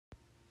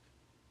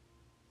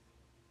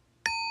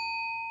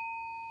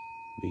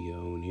Be your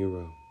own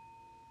hero.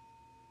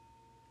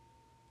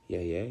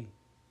 Yay, yay.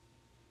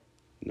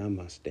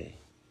 Namaste.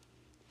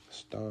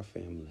 Star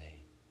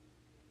family.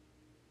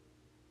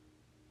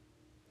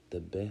 The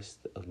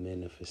best of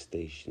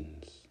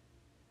manifestations.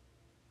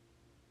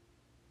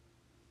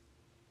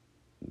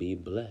 Be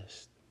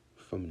blessed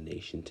from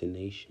nation to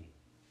nation.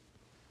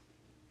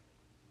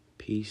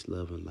 Peace,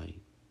 love, and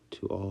light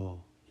to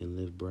all, and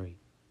live bright.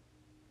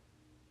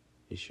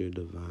 It's your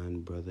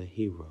divine brother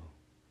hero,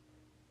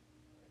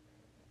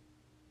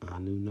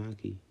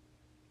 Anunnaki.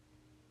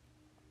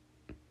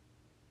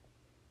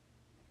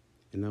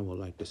 And I would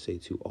like to say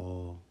to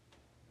all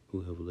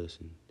who have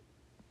listened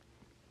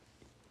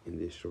in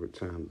this short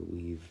time that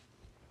we've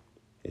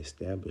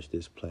established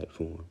this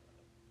platform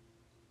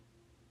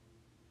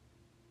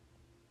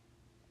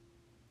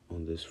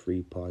on this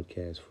free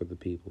podcast for the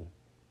people.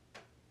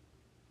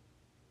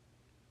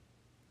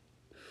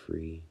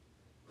 Free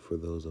for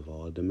those of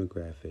all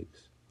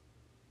demographics,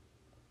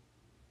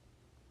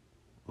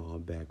 all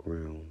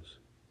backgrounds,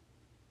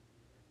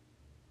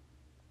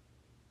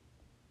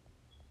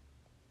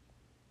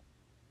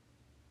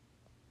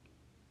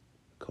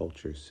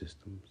 culture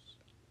systems,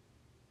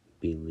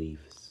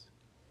 beliefs,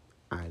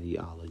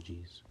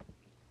 ideologies.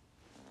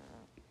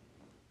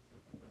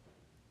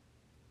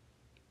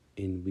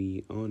 And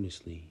we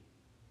honestly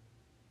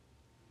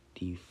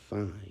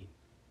define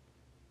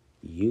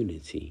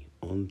unity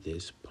on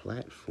this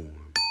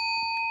platform.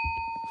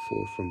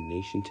 For from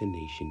nation to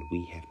nation,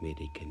 we have made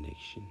a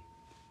connection.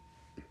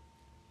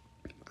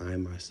 I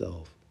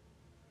myself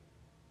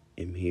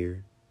am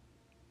here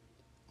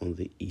on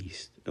the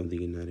east of the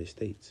United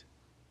States.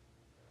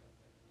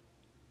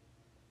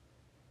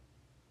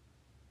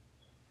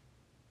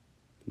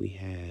 We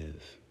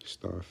have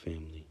Star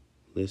Family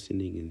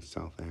listening in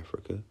South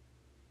Africa,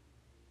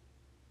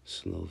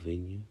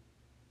 Slovenia,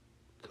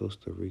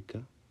 Costa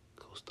Rica,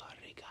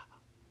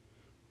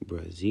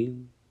 Brazil,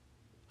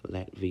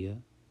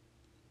 Latvia,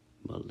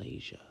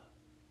 Malaysia,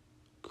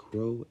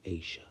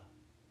 Croatia,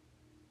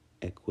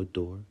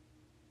 Ecuador,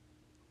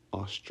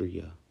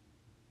 Austria,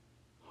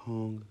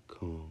 Hong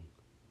Kong,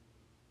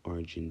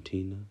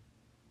 Argentina,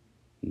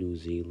 New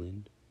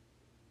Zealand,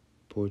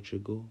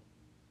 Portugal,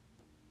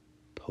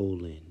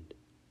 Poland,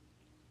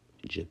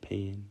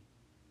 Japan,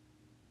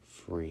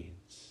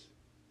 France,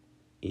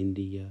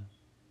 India,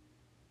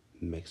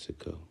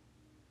 Mexico,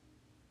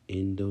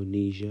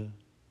 Indonesia,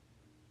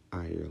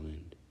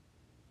 Ireland,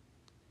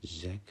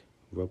 Czech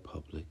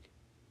Republic,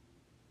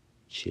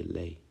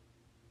 Chile,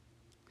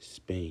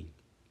 Spain,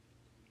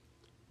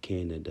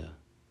 Canada,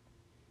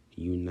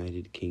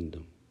 United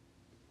Kingdom,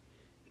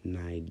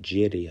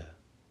 Nigeria,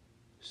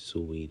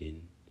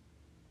 Sweden,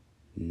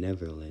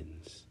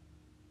 Netherlands,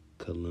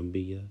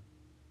 Colombia,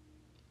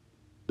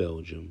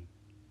 Belgium,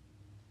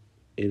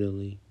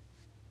 Italy,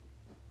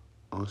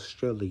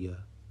 Australia,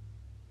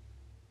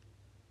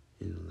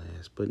 and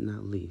last but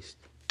not least,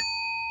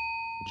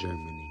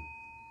 Germany.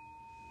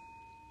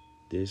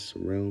 This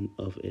realm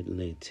of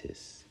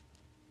Atlantis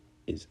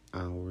is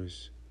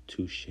ours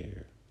to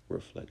share.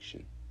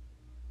 Reflection.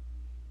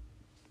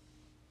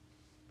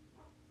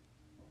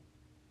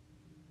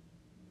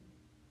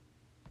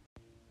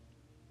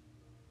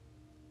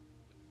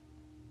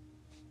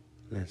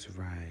 Let's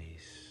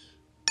rise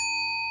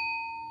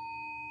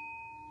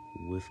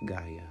with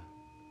Gaia,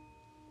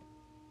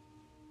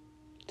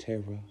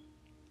 Terra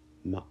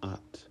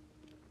Ma'at,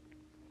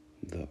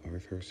 the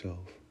earth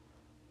herself,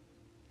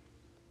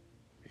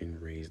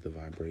 and raise the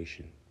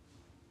vibration.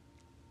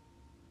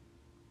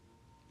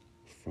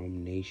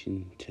 From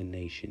nation to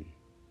nation,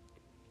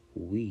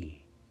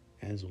 we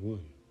as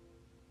one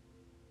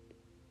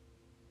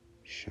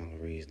shall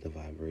raise the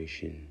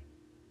vibration,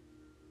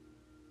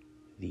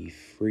 the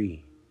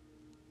free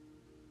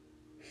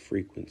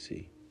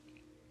frequency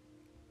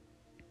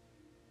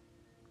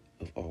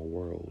of our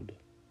world,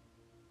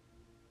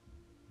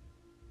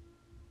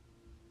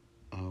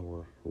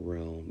 our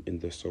realm,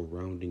 and the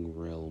surrounding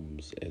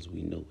realms as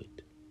we know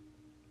it.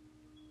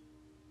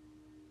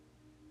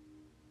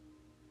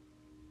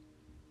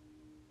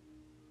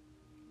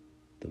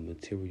 The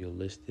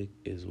materialistic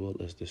as well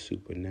as the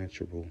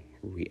supernatural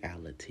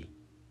reality.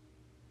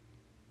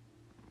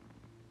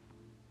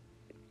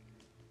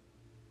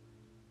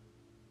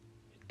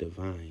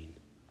 Divine,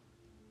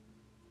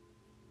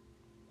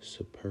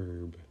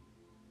 superb,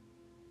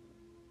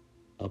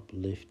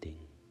 uplifting,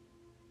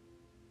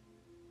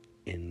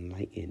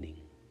 enlightening,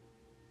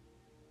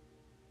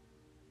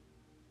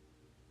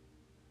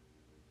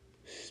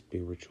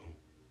 spiritual,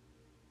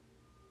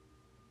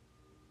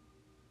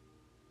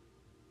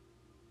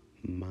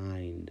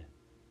 mind,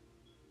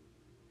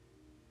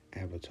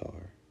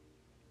 avatar,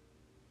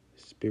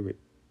 spirit,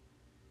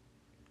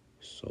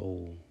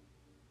 soul,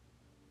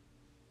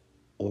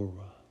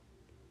 aura,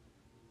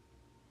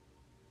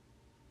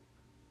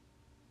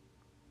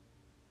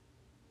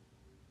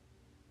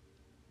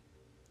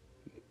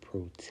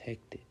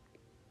 protected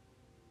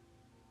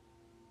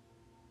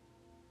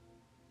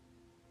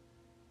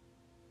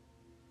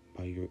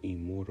by your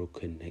immortal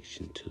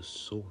connection to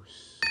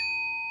Source.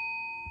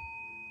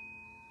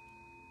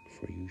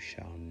 For you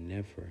shall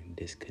never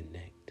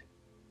disconnect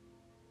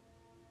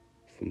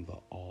from the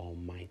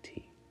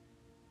Almighty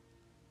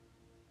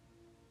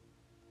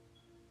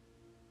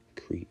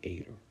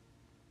Creator.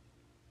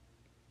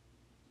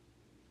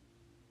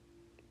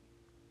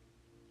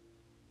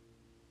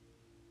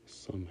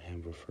 Some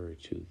have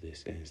referred to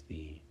this as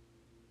the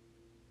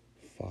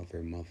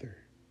Father, Mother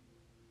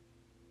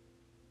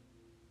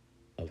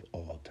of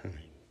all time.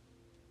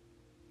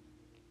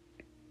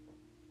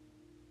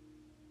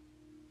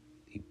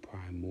 The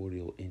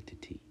primordial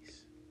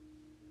entities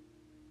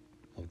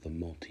of the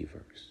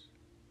multiverse.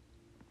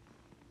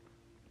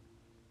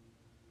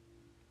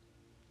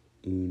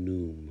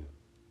 Unum.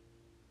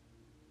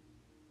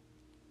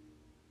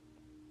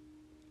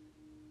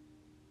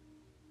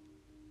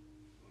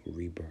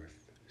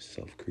 Rebirth,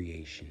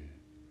 self-creation.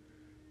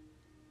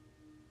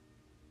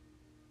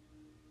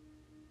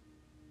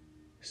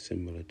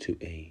 Similar to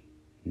a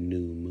new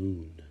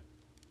moon.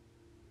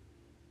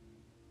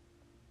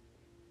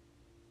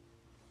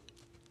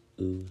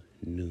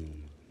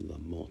 Unum, the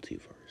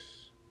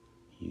multiverse.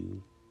 UNUM.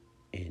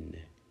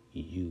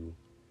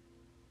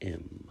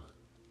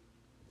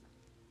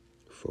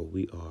 For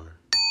we are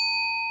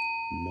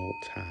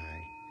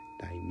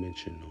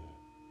multi-dimensional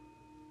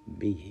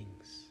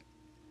beings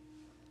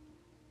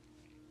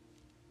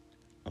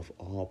of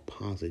all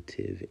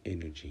positive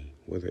energy,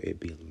 whether it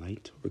be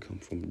light or come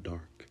from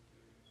dark.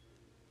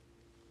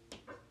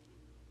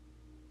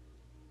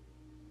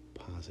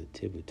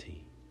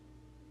 Positivity,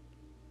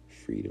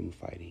 freedom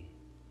fighting,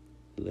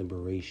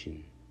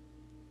 liberation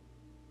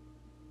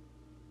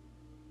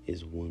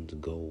is one's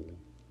goal.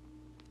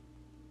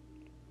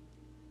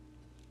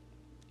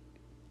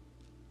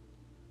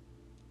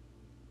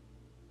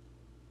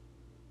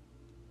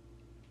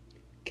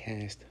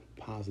 Cast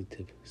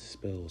positive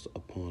spells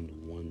upon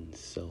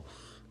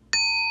oneself.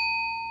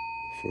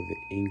 For the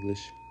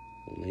English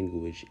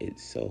language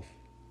itself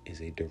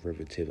is a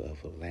derivative of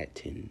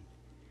Latin,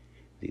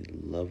 the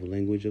love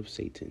language of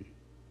Satan,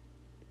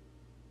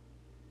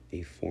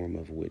 a form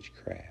of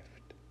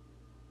witchcraft.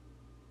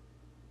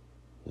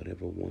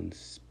 Whatever one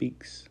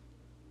speaks,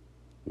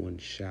 one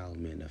shall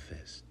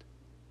manifest.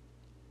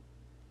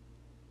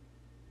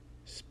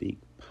 Speak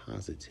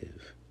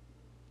positive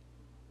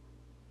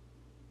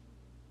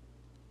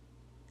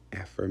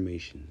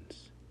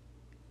affirmations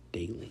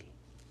daily.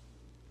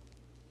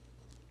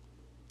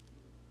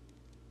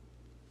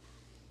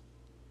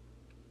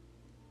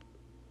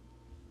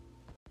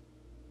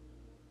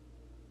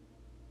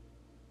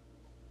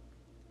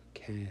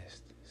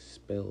 Cast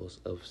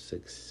spells of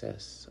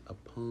success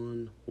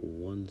upon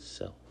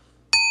oneself.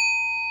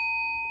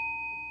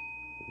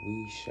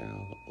 We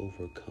shall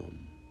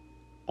overcome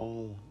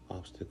all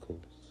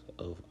obstacles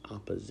of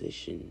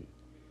opposition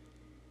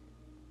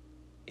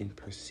and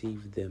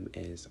perceive them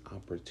as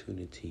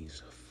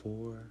opportunities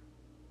for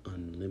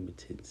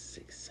unlimited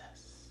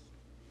success.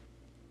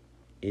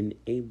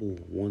 Enable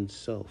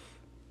oneself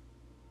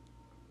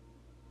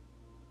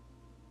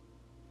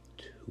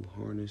to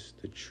harness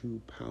the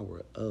true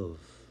power of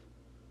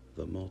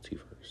the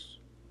multiverse.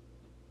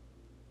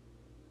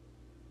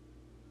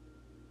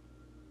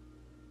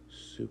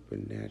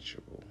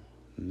 Supernatural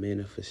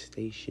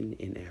manifestation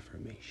and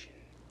affirmation.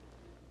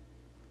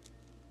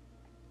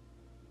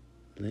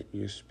 Let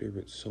your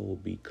spirit soul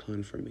be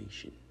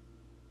confirmation,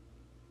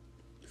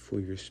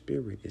 for your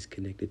spirit is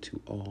connected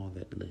to all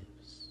that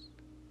lives.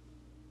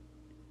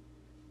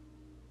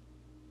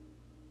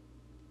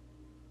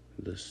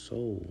 The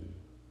soul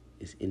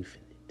is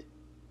infinite.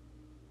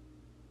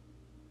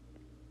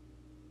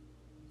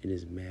 It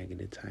is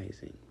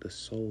magnetizing. The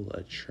soul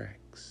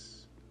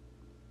attracts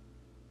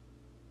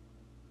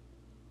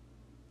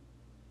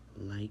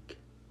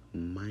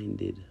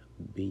like-minded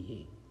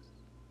beings.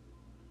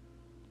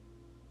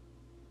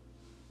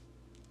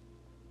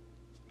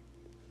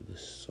 The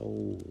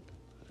soul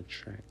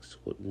attracts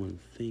what one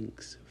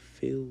thinks,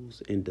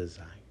 feels, and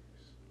desires.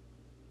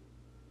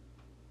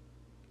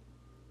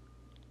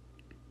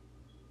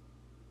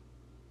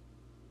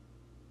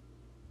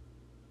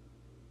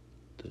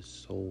 The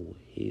soul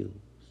heals.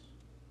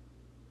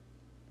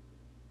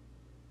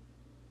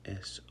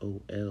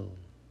 SOL,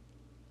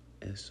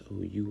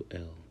 SOUL,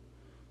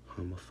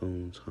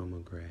 homophones,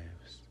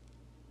 homographs.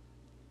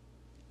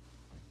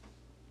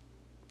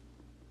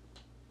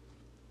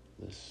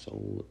 The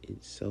soul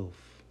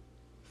itself,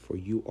 for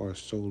you are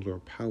solar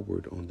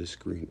powered on this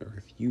green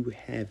earth. You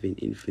have an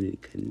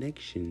infinite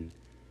connection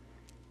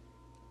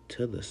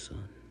to the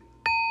sun.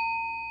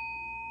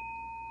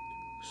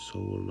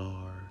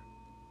 Solar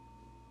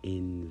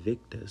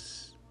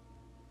Invictus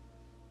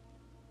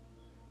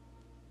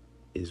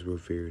is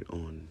revered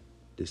on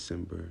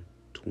December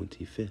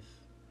 25th,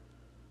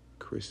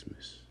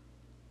 Christmas.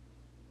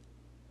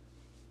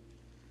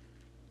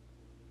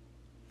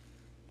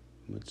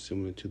 Much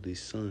similar to the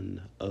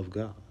Son of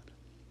God.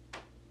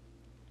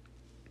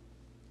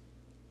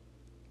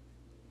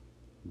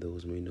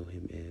 Those may know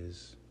him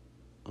as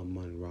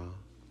Amun-Ra,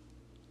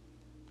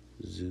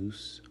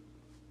 Zeus,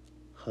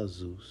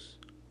 Jesus,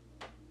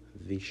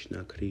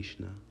 Vishnu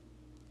Krishna,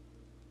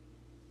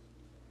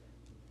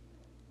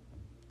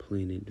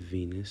 planet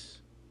Venus,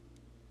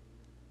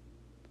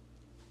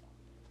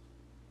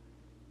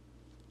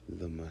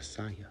 the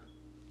Messiah.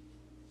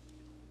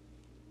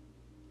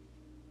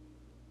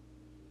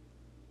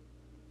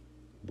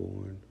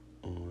 Born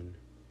on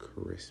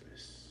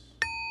Christmas.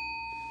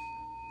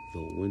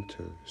 The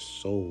winter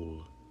solstice.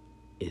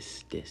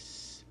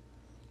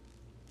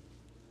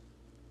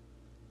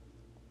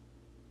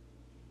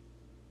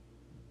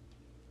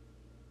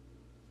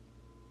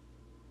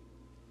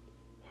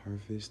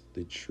 Harvest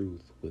the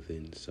truth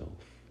within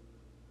self.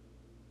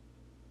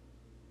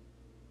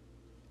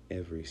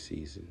 Every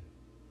season.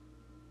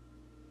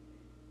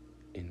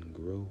 And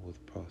grow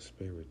with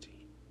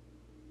prosperity.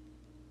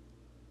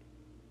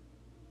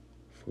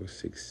 For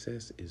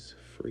success is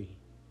free.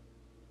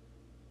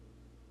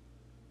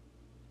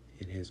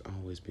 It has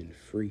always been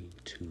free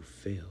to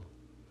fail.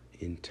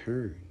 In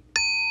turn,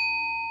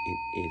 it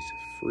is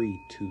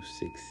free to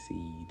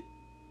succeed.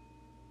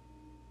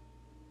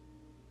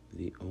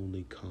 The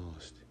only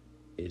cost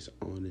is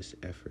honest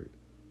effort.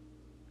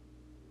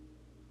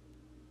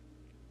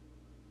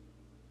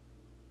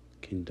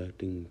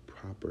 Conducting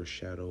proper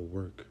shadow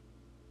work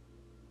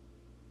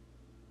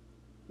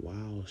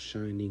while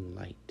shining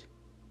light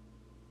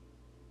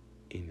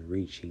and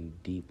reaching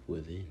deep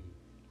within.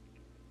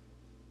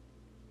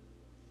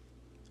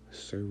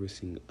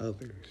 Servicing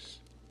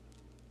others,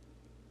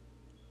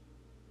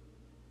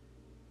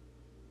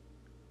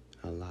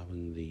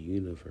 allowing the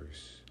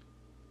universe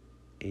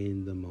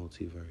and the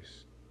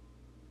multiverse,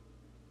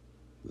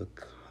 the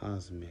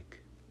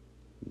cosmic,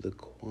 the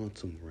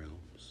quantum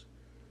realms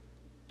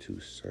to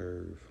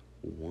serve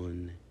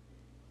one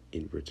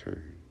in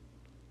return.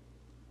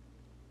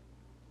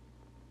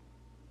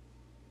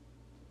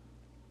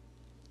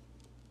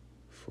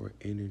 For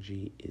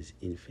energy is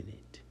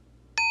infinite.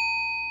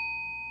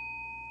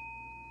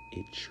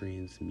 It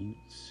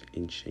transmutes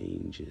and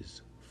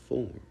changes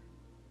form.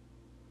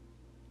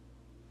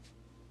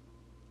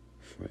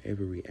 For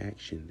every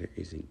reaction, there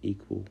is an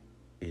equal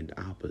and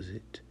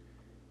opposite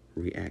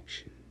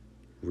reaction,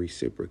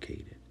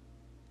 reciprocated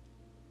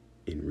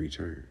in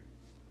return.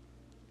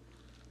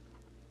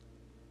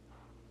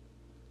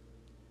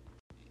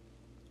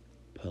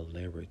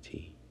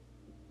 Polarity.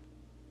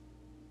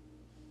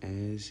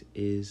 As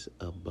is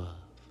above,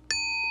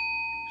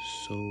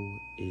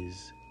 so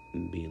is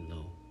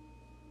below.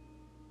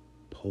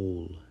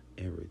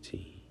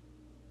 Polarity.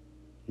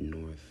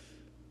 North,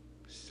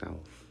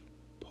 south,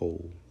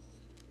 pole.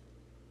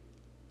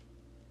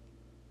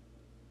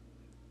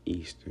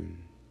 Eastern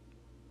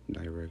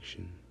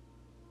direction,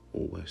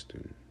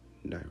 western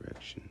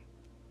direction.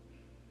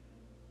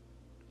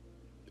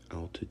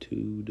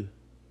 Altitude,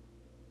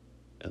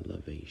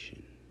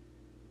 elevation.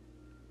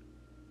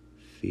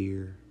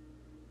 Fear,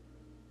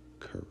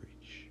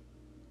 courage.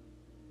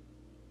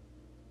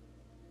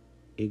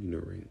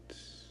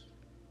 Ignorance,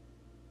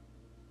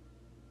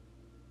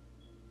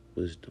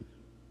 wisdom.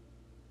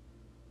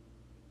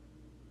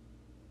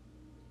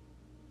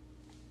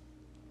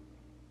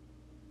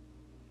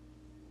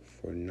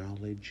 For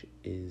knowledge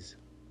is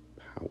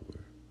power.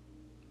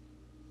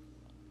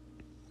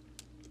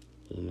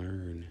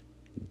 Learn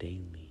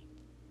daily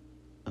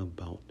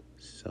about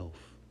self.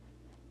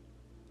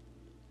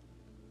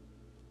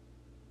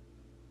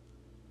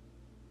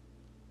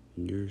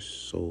 Your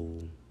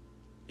soul,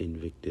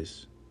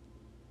 Invictus,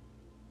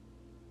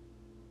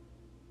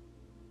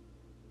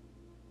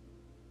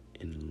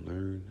 and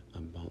learn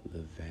about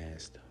the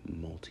vast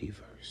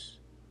multiverse.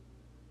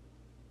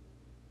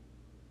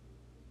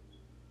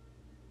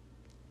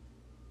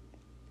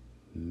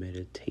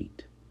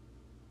 Meditate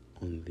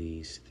on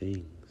these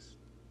things.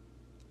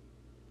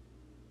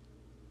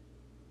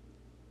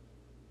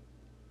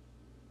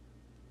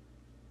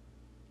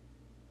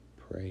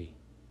 Pray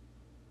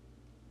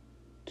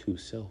to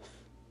self,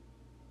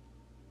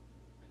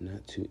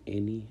 not to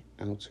any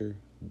outer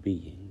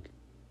being.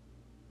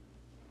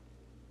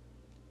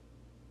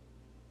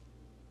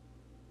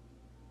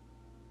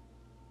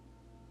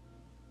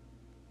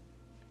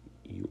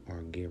 You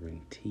are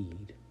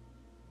guaranteed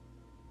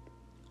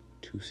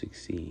to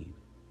succeed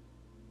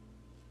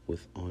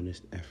with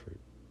honest effort.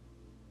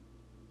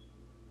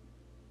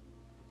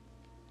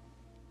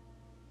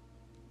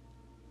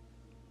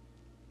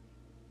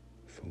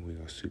 For we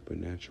are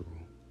supernatural,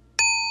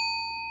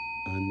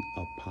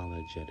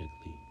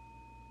 unapologetically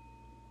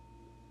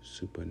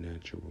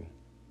supernatural,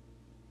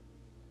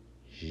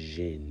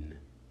 Jinn,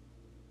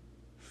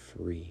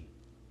 free,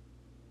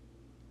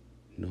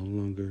 no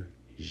longer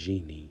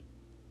genie,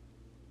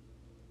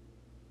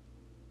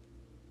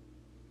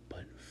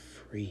 but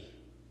free.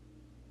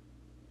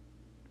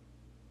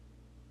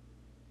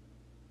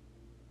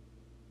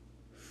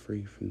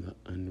 Free from the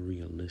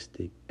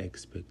unrealistic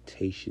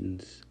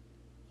expectations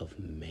of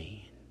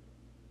man.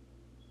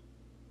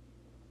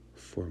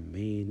 For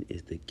man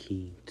is the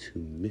key to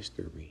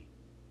mystery.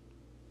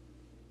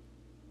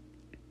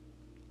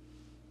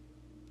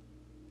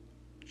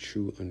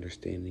 True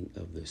understanding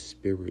of the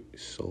spirit,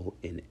 soul,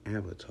 and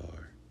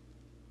avatar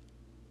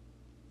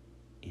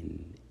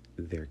in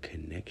their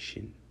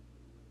connection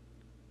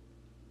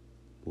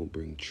will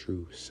bring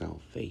true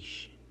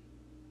salvation.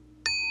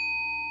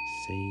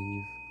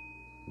 Save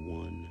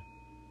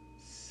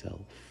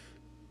oneself,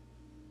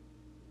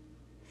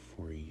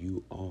 for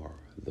you are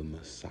the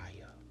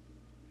Messiah,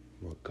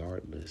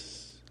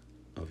 regardless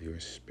of your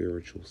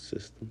spiritual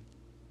system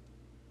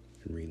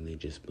and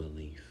religious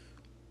belief.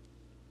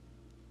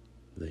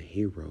 The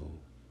hero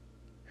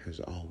has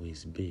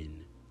always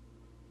been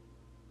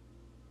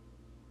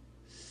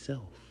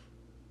self.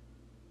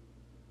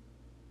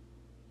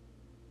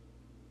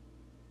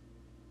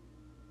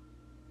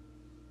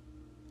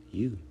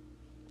 You,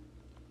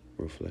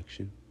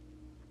 reflection.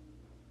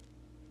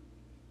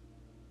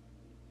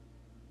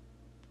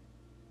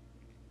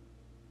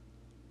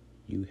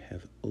 You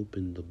have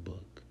opened the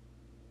book.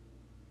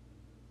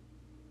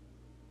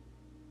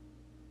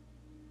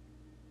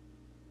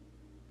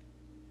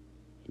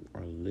 You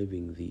are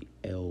living the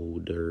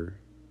elder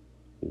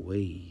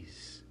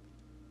ways,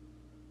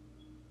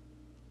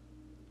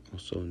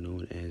 also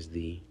known as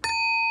the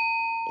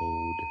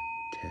Old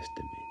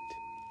Testament.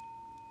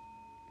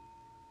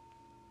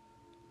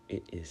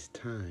 It is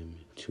time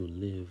to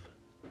live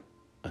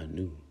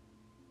anew.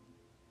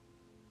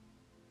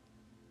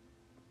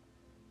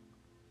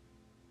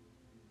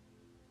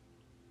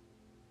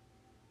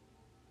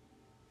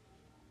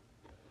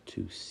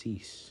 To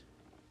cease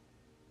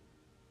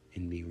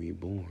and be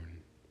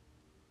reborn,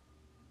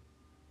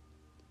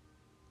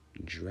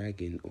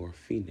 dragon or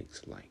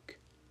phoenix-like,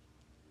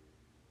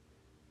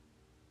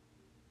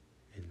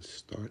 and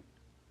start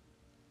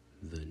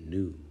the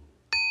New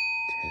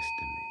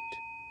Testament.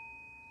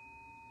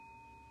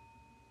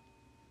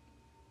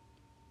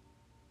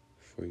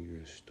 For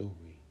your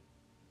story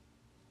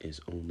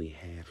is only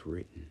half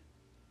written.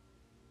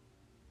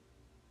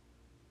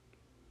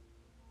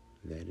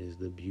 That is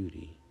the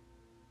beauty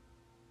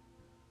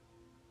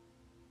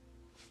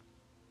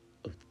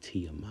of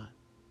Tiamat,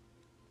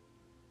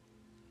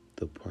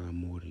 the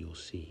primordial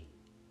sea,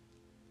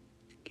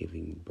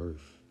 giving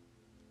birth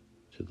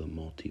to the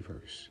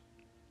multiverse.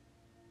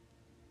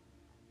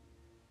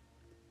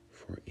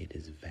 For it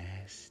is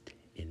vast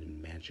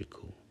and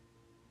magical.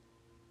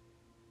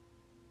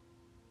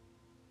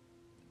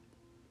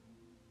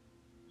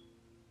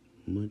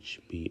 Much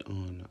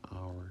beyond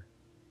our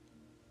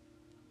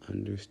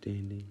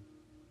understanding,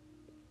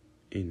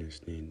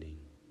 understanding,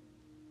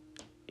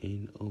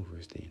 and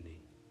overstanding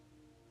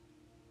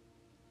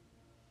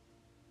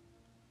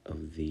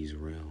of these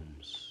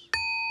realms,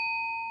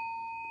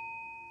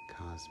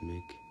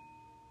 cosmic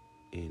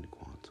and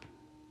quantum.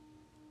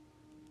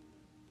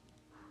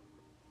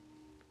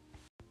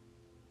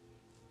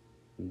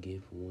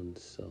 Give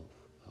oneself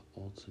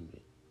the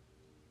ultimate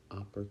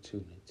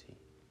opportunity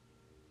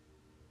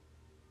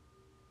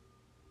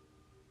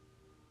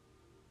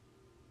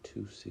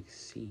to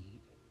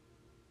succeed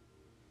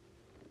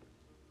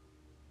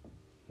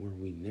where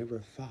we never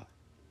thought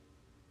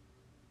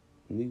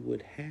we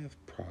would have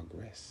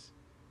progress,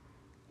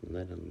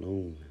 let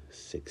alone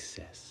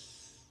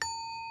success.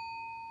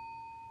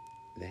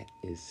 That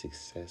is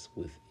success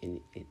within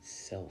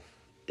itself.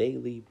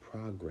 Daily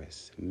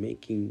progress,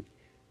 making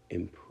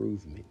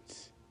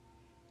improvements,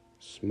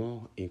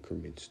 small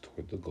increments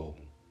toward the goal,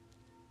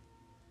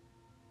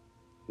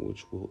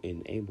 which will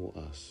enable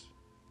us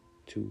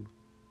to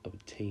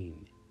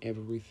obtain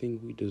everything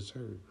we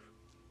deserve.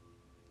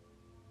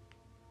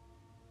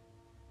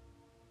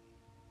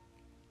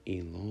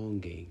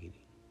 Elongating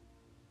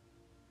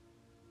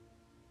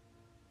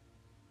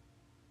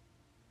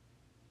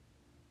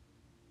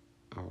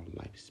our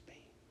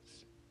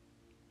lifespans.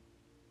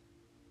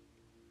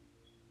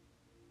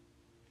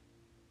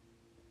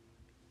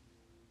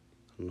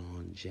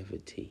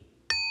 Longevity.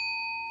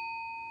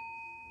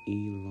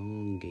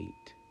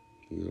 Elongate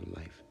your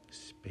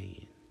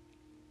lifespan.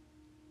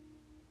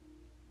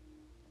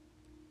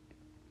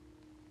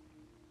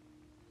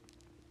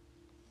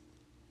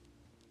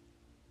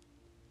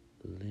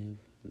 Live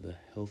the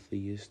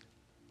healthiest,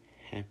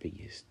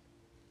 happiest,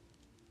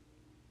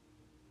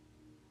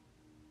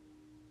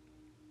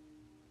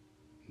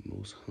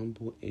 most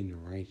humble and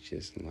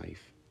righteous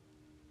life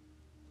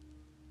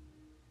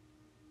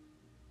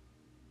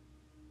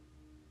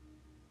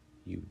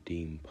you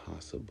deem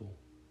possible.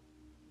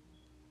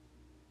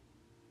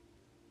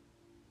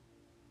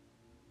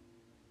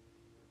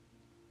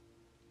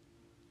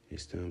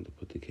 It's time to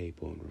put the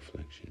cape on,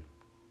 reflection.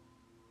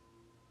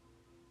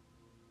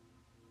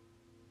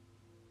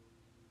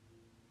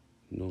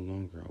 No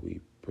longer are we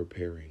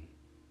preparing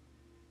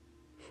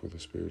for the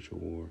spiritual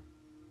war.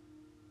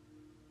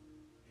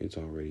 It's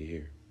already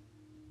here.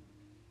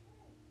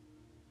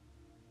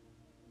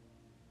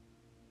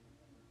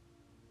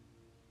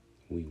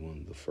 We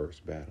won the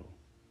first battle.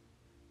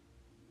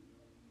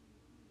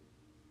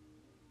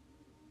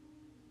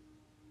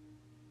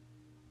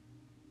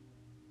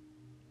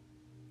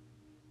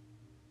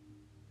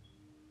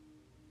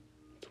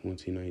 In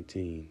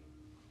 2019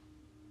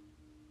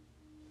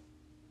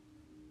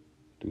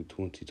 through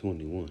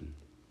 2021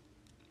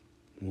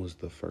 was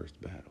the first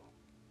battle.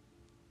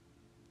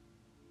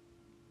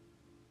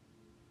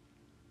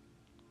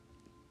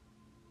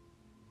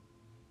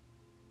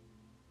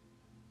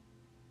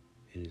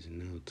 It is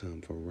now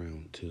time for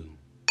round 2.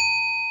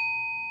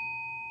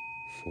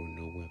 For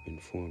no weapon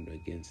formed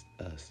against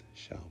us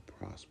shall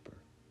prosper.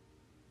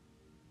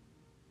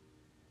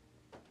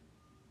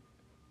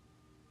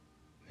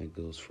 That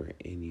goes for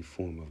any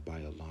form of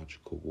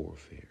biological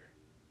warfare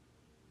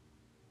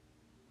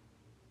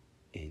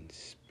and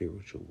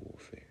spiritual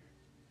warfare.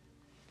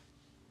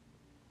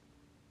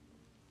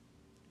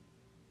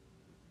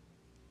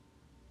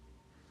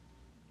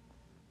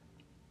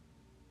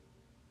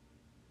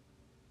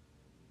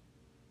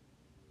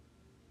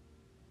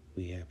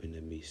 We happen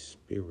to be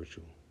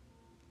spiritual,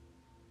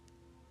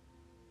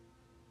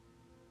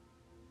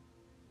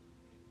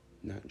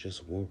 not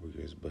just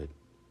warriors, but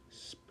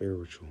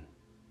spiritual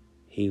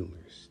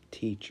healers,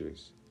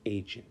 teachers,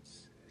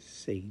 agents,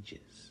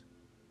 sages.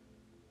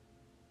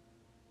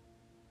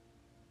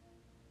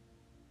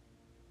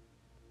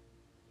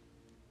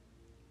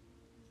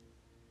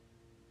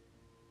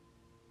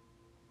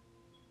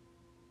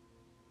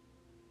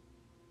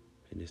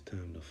 And it's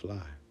time to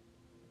fly.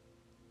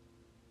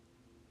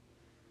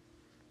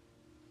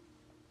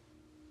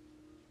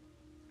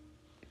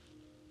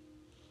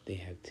 They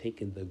have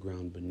taken the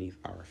ground beneath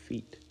our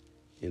feet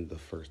in the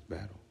first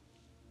battle.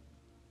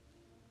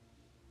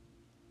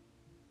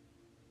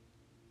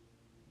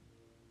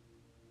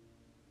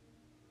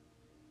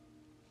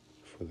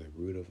 For the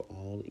root of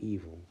all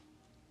evil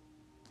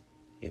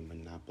in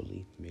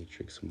monopoly,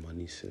 matrix,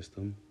 money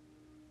system,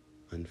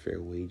 unfair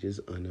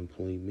wages,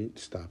 unemployment,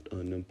 stopped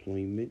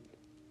unemployment,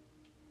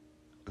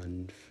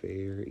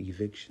 unfair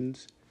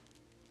evictions,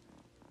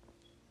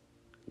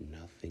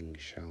 nothing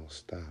shall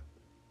stop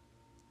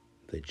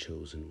the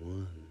chosen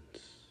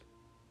ones.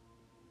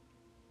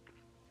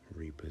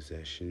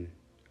 Repossession,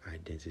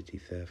 identity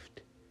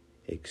theft,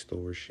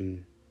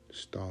 extortion,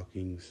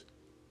 stalkings.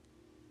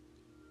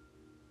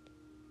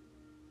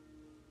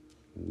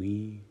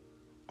 We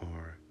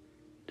are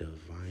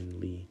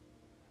divinely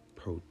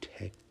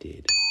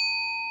protected.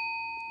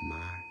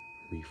 My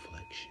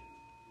reflection.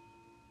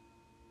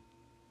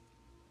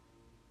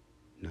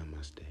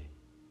 Namaste.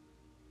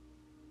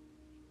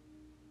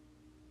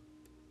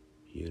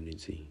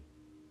 Unity,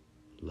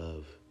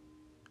 love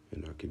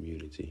in our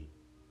community.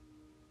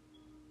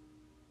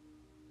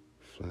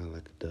 Fly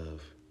like a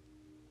dove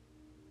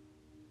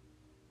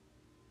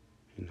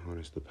and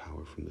harness the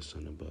power from the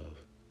sun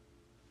above.